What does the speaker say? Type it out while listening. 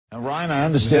And Ryan, I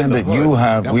understand that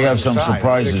we have some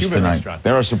surprises tonight.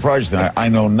 There are surprises tonight I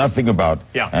know nothing about.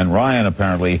 Yeah. And Ryan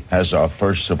apparently has our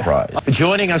first surprise.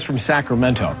 Joining us from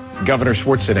Sacramento, Governor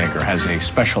Schwarzenegger has a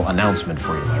special announcement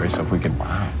for you, Larry. So if we can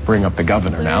bring up the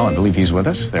governor now. I believe he's with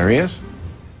us. There he is.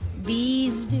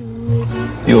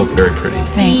 You look very pretty.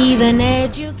 Thanks.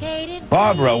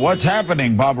 Barbara, what's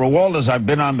happening? Barbara Walters, I've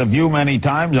been on The View many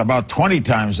times, about 20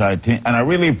 times, and I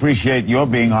really appreciate your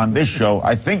being on this show.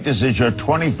 I think this is your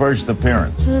 21st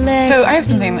appearance. So I have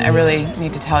something I really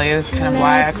need to tell you. It's kind of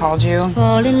why I called you. I'm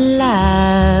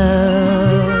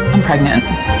pregnant.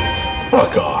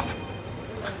 Fuck off.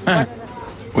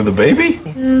 With a baby?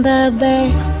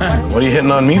 What are you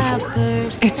hitting on me for?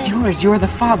 It's yours. You're the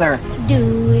father.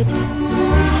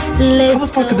 How the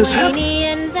fuck did this happen?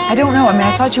 I don't know. I mean,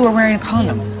 I thought you were wearing a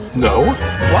condom. No.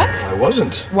 What? I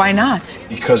wasn't. Why not?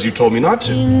 Because you told me not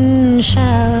to.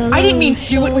 I didn't mean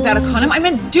do it without a condom. I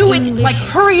meant do it, like,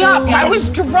 hurry up. I was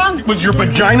drunk. Was your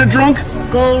vagina drunk?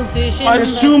 I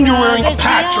assumed you were wearing a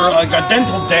patch or like a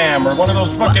dental dam or one of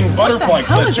those fucking butterfly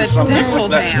How clips is or a something dental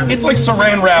like that. dam? It's like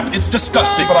saran wrap. It's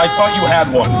disgusting, but I thought you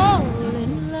had one.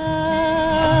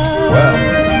 Well,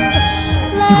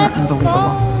 You are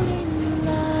unbelievable.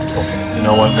 You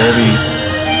know what? Maybe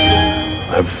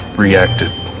I've reacted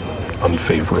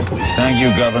unfavorably. thank you,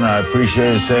 Governor. I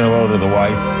appreciate it. Say hello to the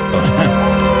wife.